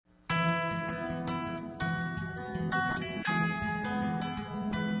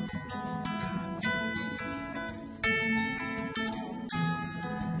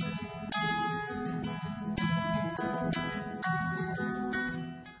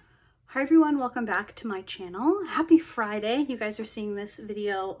Hi everyone, welcome back to my channel. Happy Friday. You guys are seeing this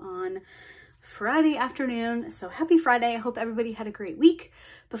video on Friday afternoon, so happy Friday. I hope everybody had a great week.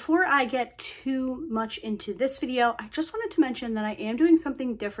 Before I get too much into this video, I just wanted to mention that I am doing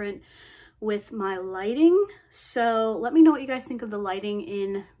something different with my lighting. So let me know what you guys think of the lighting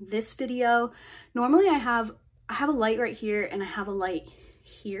in this video. Normally I have a light right here and I have a light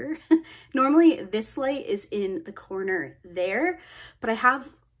here. Normally this light is in the corner there, but I have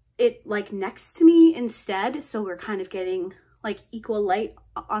it like next to me instead, so we're kind of getting like equal light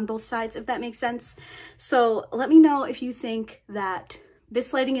on both sides, if that makes sense. So let me know if you think that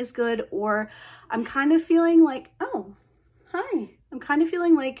this lighting is good, or I'm kind of feeling like, oh, hi, I'm kind of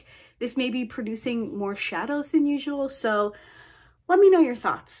feeling like this may be producing more shadows than usual. So let me know your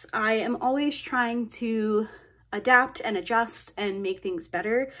thoughts. I am always trying to adapt and adjust and make things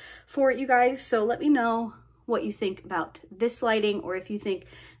better for you guys. So let me know what you think about this lighting, or if you think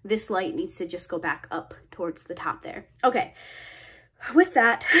this light needs to just go back up towards the top there. Okay, with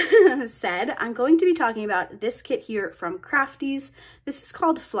that said, I'm going to be talking about this kit here from Craftease. This is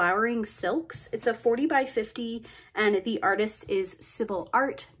called Flowering Silks. It's a 40 by 50 and the artist is Sybile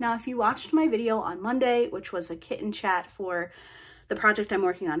Art. Now, if you watched my video on Monday, which was a kitten chat for the project I'm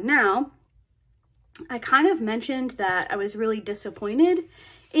working on now, I kind of mentioned that I was really disappointed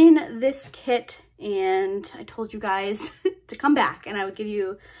in this kit, and I told you guys to come back and I would give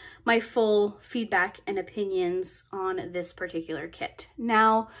you my full feedback and opinions on this particular kit.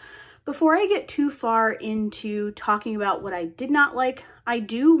 Now, before I get too far into talking about what I did not like, I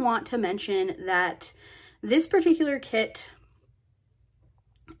do want to mention that this particular kit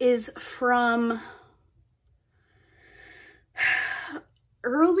is from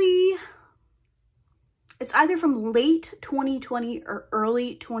it's either from late 2020 or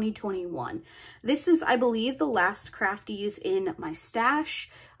early 2021. This is, I believe, the last Craftease in my stash.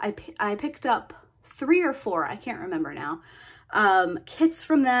 I picked up 3 or 4, I can't remember now, kits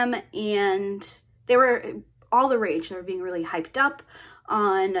from them, and they were all the rage. They were being really hyped up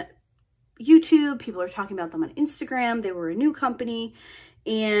on YouTube. People were talking about them on Instagram. They were a new company,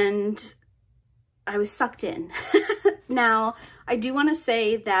 and I was sucked in. Now, I do want to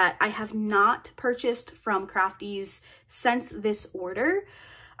say that I have not purchased from Craftease since this order.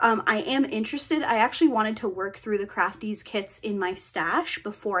 I am interested. I actually wanted to work through the Craftease kits in my stash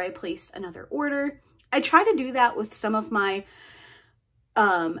before I placed another order. I try to do that with some of my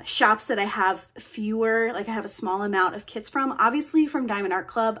shops that I have fewer, like I have a small amount of kits from. Obviously from Diamond Art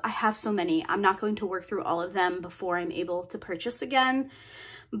Club, I have so many. I'm not going to work through all of them before I'm able to purchase again.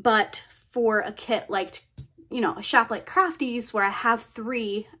 But for a kit like, you know, a shop like Craftease where I have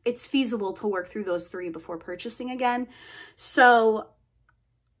 3, it's feasible to work through those 3 before purchasing again. So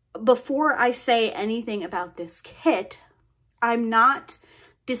before I say anything about this kit, I'm not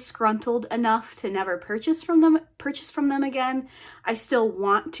disgruntled enough to never purchase from them again. I still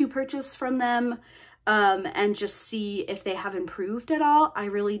want to purchase from them and just see if they have improved at all. I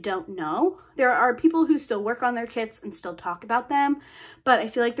really don't know. There are people who still work on their kits and still talk about them, but I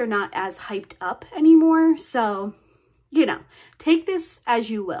feel like they're not as hyped up anymore. So, you know, take this as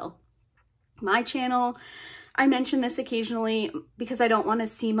you will. My channel, I mention this occasionally because I don't want to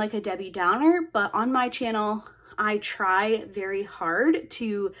seem like a Debbie Downer, but on my channel, I try very hard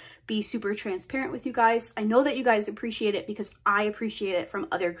to be super transparent with you guys. I know that you guys appreciate it because I appreciate it from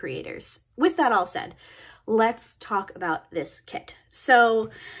other creators. With that all said, let's talk about this kit. So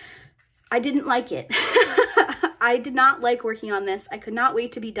I didn't like it. I did not like working on this. I could not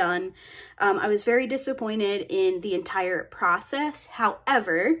wait to be done. I was very disappointed in the entire process.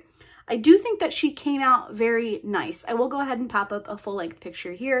 However, I do think that she came out very nice. I will go ahead and pop up a full-length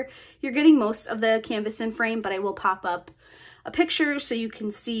picture here. You're getting most of the canvas in frame, but I will pop up a picture so you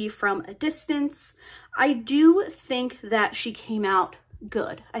can see from a distance. I do think that she came out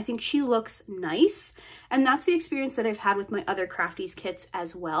good. I think she looks nice, and that's the experience that I've had with my other Craftease kits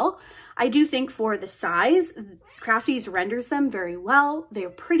as well. I do think for the size, Craftease renders them very well.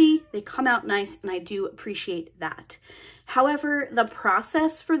 They're pretty, they come out nice, and I do appreciate that. However, the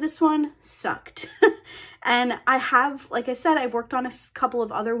process for this one sucked. And I have, like I said, I've worked on a couple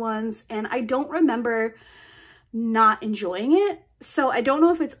of other ones and I don't remember not enjoying it. So I don't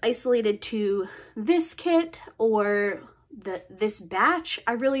know if it's isolated to this kit or this batch.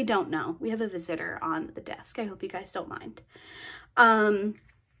 I really don't know. We have a visitor on the desk. I hope you guys don't mind. Why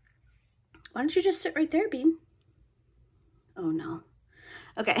don't you just sit right there, Bean? Oh no.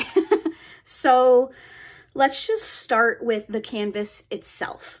 Okay. So let's just start with the canvas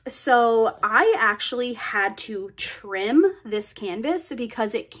itself. So I actually had to trim this canvas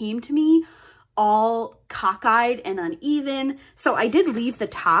because it came to me all cockeyed and uneven. So I did leave the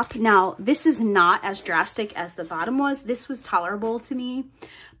top. Now, this is not as drastic as the bottom was. This was tolerable to me,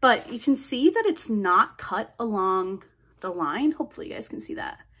 but you can see that it's not cut along the line. Hopefully you guys can see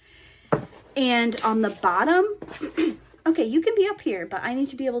that. And on the bottom, okay, you can be up here, but I need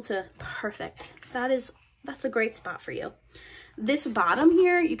to be able to, perfect. That's a great spot for you. This bottom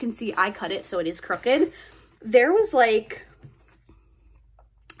here, you can see I cut it so it is crooked. There was like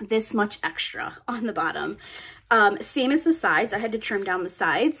this much extra on the bottom. Same as the sides. I had to trim down the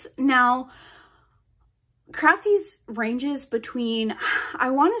sides. Now, Craftease ranges between, I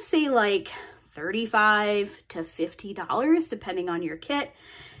want to say like $35 to $50, depending on your kit.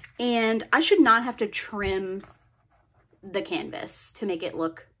 And I should not have to trim the canvas to make it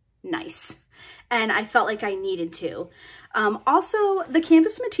look nice. And I felt like I needed to. Also, the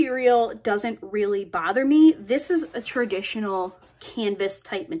canvas material doesn't really bother me. This is a traditional canvas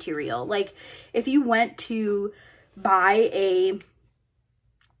type material. Like if you went to buy a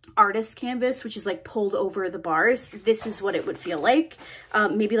artist canvas, which is like pulled over the bars, this is what it would feel like.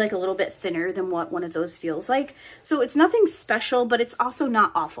 Maybe like a little bit thinner than what one of those feels like. So it's nothing special, but it's also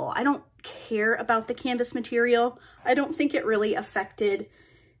not awful. I don't care about the canvas material. I don't think it really affected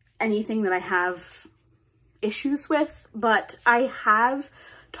anything that I have issues with, but I have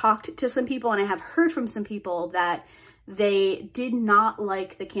talked to some people and I have heard from some people that they did not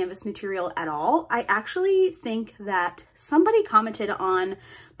like the canvas material at all. I actually think that somebody commented on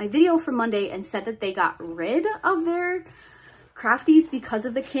my video from Monday and said that they got rid of their Craftease because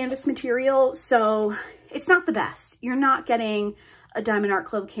of the canvas material. So it's not the best. You're not getting a Diamond Art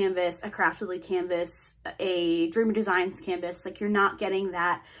Club canvas, a Craftedly canvas, a Dreamer Designs canvas. Like you're not getting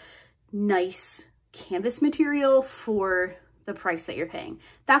that nice canvas material for the price that you're paying.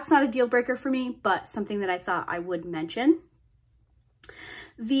 That's not a deal breaker for me, but something that I thought I would mention.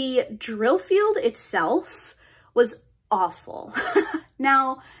 The drill field itself was awful.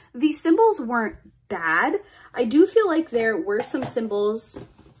 Now, these symbols weren't bad. I do feel like there were some symbols,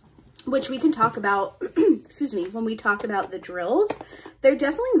 which we can talk about, excuse me, when we talk about the drills. There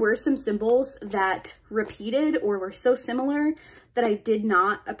definitely were some symbols that repeated or were so similar that I did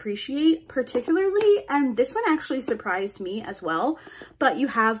not appreciate particularly, and this one actually surprised me as well. But you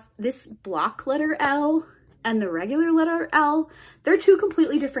have this block letter L and the regular letter L. They're two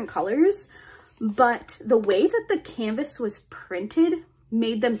completely different colors, but the way that the canvas was printed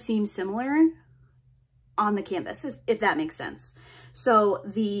made them seem similar on the canvas, if that makes sense. So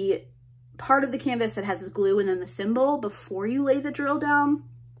the part of the canvas that has the glue and then the symbol before you lay the drill down,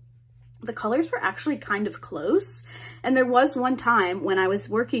 the colors were actually kind of close. And there was one time when I was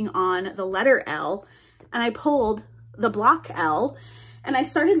working on the letter L and I pulled the block L and I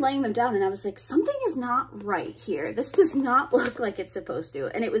started laying them down and I was like, something is not right here. This does not look like it's supposed to.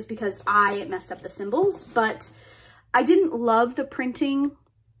 And it was because I messed up the symbols, but I didn't love the printing,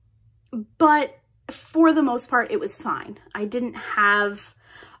 but for the most part, it was fine. I didn't have,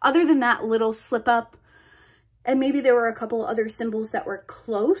 other than that little slip up, and maybe there were a couple other symbols that were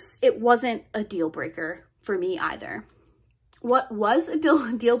close, it wasn't a deal breaker for me either. What was a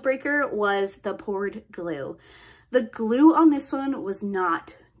deal breaker was the poured glue. The glue on this one was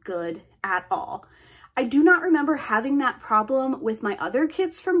not good at all. I do not remember having that problem with my other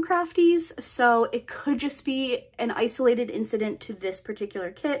kits from Craftease, so it could just be an isolated incident to this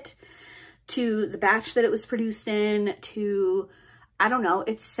particular kit, to the batch that it was produced in, to, I don't know,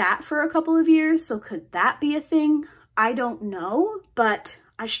 it sat for a couple of years, so could that be a thing? I don't know, but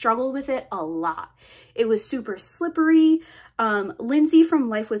I struggled with it a lot. It was super slippery. Lindsay from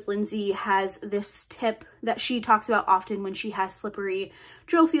Life with Lindsay has this tip that she talks about often when she has slippery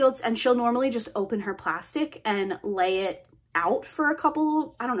drill fields, and she'll normally just open her plastic and lay it out for a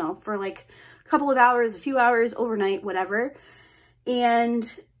couple, I don't know, for like a couple of hours, a few hours, overnight, whatever.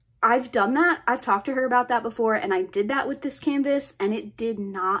 And I've done that. I've talked to her about that before, and I did that with this canvas, and it did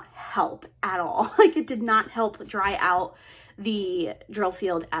not help at all. Like, it did not help dry out the drill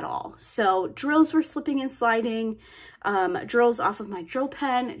field at all. So drills were slipping and sliding. Drills off of my drill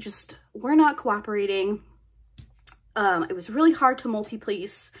pen just were not cooperating. It was really hard to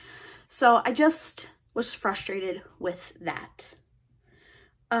multi-place. So I just was frustrated with that.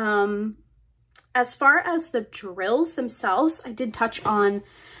 As far as the drills themselves, I did touch on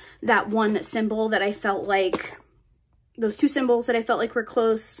that one symbol that I felt like, those two symbols that I felt like were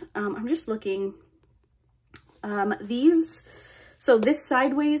close. I'm just looking. So this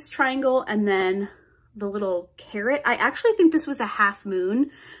sideways triangle and then the little carrot, I actually think this was a half moon,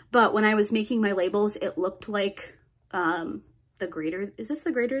 but when I was making my labels, it looked like the greater, is this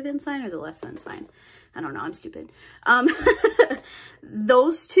the greater than sign or the less than sign? I don't know, I'm stupid.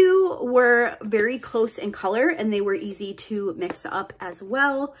 Those two were very close in color and they were easy to mix up as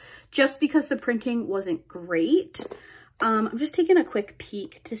well, just because the printing wasn't great. I'm just taking a quick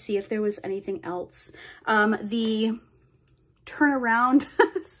peek to see if there was anything else. The turnaround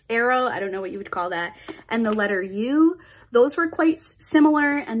arrow, I don't know what you would call that, and the letter U, those were quite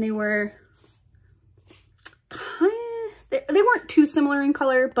similar, and they were they weren't too similar in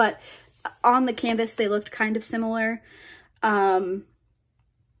color, but on the canvas they looked kind of similar. I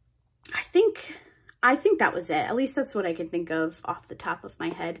think that was it. At least that's what I can think of off the top of my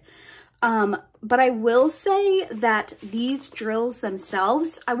head. But I will say that these drills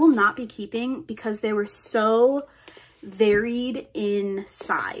themselves, I will not be keeping because they were so varied in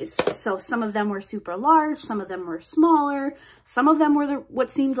size. So some of them were super large, some of them were smaller, some of them were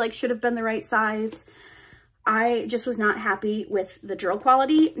what seemed like should have been the right size. I just was not happy with the drill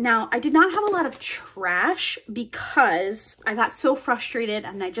quality. Now, I did not have a lot of trash because I got so frustrated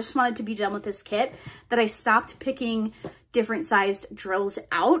and I just wanted to be done with this kit that I stopped picking different sized drills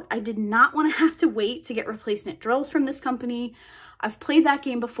out. I did not want to have to wait to get replacement drills from this company. I've played that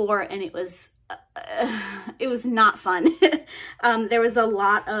game before and it was not fun. There was a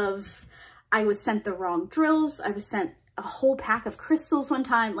lot of, I was sent the wrong drills. I was sent a whole pack of crystals one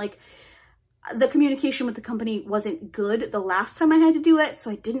time. Like, the communication with the company wasn't good the last time I had to do it, so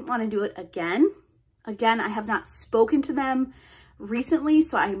I didn't want to do it again. Again, I have not spoken to them recently,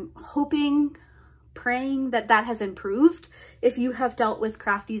 so I'm hoping, praying that that has improved. If you have dealt with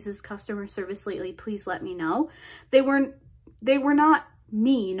Craftease's customer service lately, please let me know. They were not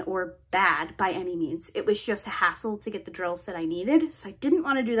mean or bad by any means. It was just a hassle to get the drills that I needed, so I didn't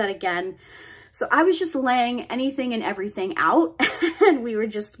want to do that again. So I was just laying anything and everything out and we were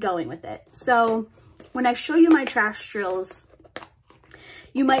just going with it. So when I show you my trash drills,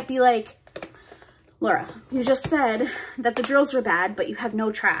 you might be like, Laura, you just said that the drills were bad, but you have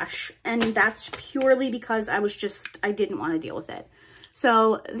no trash. And that's purely because I didn't want to deal with it.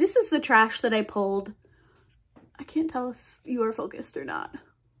 So this is the trash that I pulled. I can't tell if you are focused or not.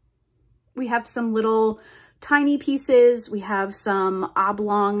 We have some little tiny pieces. We have some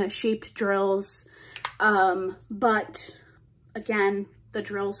oblong shaped drills. But again, the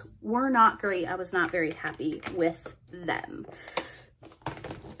drills were not great. I was not very happy with them.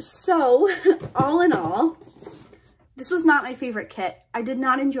 So all in all, this was not my favorite kit. I did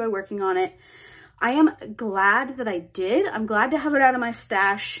not enjoy working on it. I am glad that I did. I'm glad to have it out of my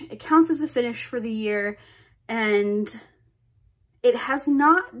stash. It counts as a finish for the year, and it has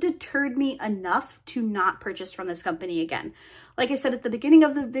not deterred me enough to not purchase from this company again. Like I said at the beginning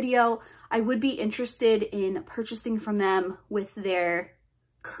of the video, I would be interested in purchasing from them with their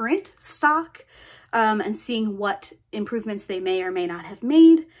current stock and seeing what improvements they may or may not have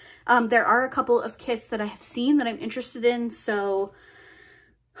made. There are a couple of kits that I have seen that I'm interested in, so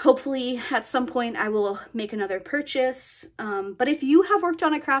hopefully at some point I will make another purchase. But if you have worked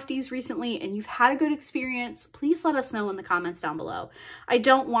on a Craftease recently and you've had a good experience, please let us know in the comments down below. I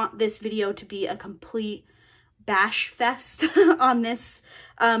don't want this video to be a complete bash fest on this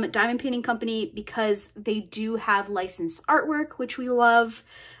diamond painting company, because they do have licensed artwork, which we love.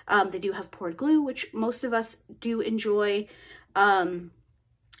 They do have poured glue, which most of us do enjoy. And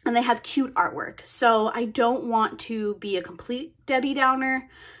they have cute artwork. So I don't want to be a complete Debbie Downer,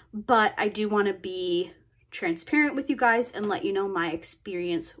 but I do want to be transparent with you guys and let you know my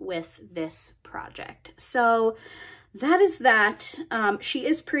experience with this project. So that is that. She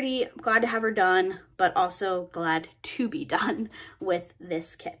is pretty. I'm glad to have her done, but also glad to be done with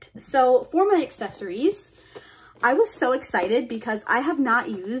this kit. So for my accessories, I was so excited because I have not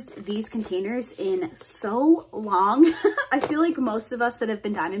used these containers in so long. I feel like most of us that have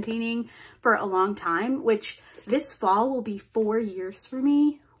been diamond painting for a long time, which this fall will be 4 years for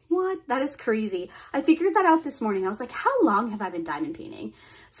me. What? That is crazy. I figured that out this morning. I was like, how long have I been diamond painting?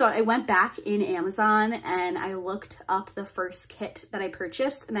 So I went back in Amazon and I looked up the first kit that I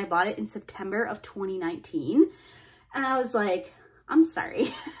purchased, and I bought it in September of 2019. And I was like, I'm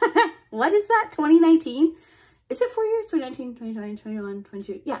sorry. What is that? 2019? Is it 4 years? 2019, 2020, 21,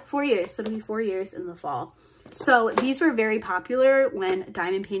 22. Yeah, 4 years. So it'll be 4 years in the fall. So these were very popular when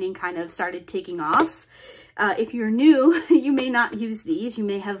diamond painting kind of started taking off. If you're new, you may not use these. You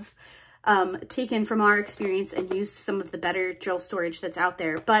may have taken from our experience and used some of the better drill storage that's out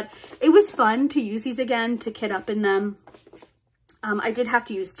there. But it was fun to use these again, to kit up in them. I did have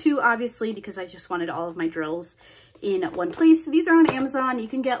to use two, obviously, because I just wanted all of my drills in one place. So these are on Amazon. You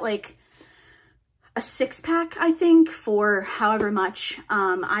can get like a 6-pack, I think, for however much.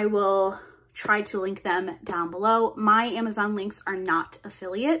 I will try to link them down below. My Amazon links are not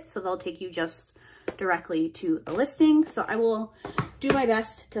affiliate, so they'll take you just directly to the listing. So I will do my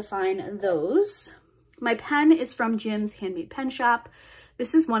best to find those. My pen is from Jim's Handmade Pen Shop.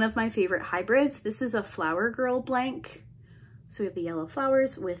 This is one of my favorite hybrids. This is a Flower Girl blank. So we have the yellow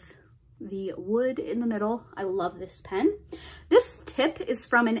flowers with the wood in the middle. I love this pen. This tip is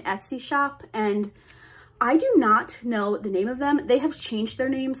from an Etsy shop, and I do not know the name of them. They have changed their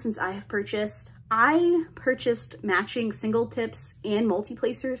name since I have purchased. I purchased matching single tips and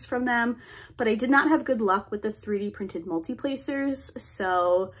multi-placers from them, but I did not have good luck with the 3D printed multi-placers.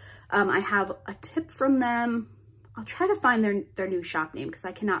 So I have a tip from them. I'll try to find their new shop name because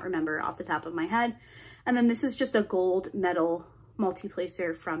I cannot remember off the top of my head. And then this is just a gold metal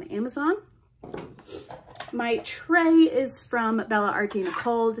multi-placer from Amazon. My tray is from Bella Art de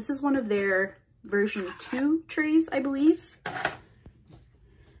Nicole. This is one of their version 2 trays, I believe.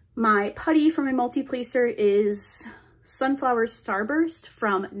 My putty for my multi-placer is Sunflower Starburst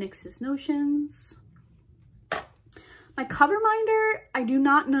from NYX's Notions. My cover minder, I do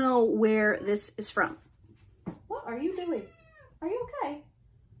not know where this is from. What are you doing? Are you okay?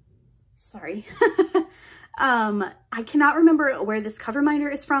 Sorry. I cannot remember where this cover minder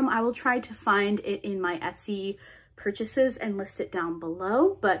is from. I will try to find it in my Etsy purchases and list it down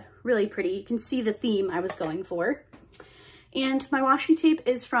below, but really pretty. You can see the theme I was going for. And my washi tape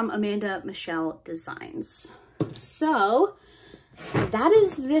is from Amanda Michelle Designs. So that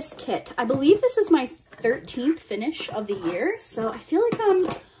is this kit. I believe this is my 13th finish of the year, so I feel like I'm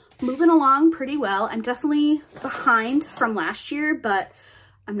moving along pretty well. I'm definitely behind from last year, but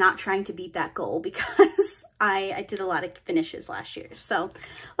I'm not trying to beat that goal because I did a lot of finishes last year. So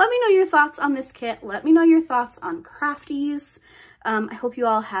let me know your thoughts on this kit. Let me know your thoughts on Craftease. I hope you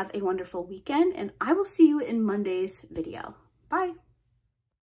all have a wonderful weekend, and I will see you in Monday's video. Bye.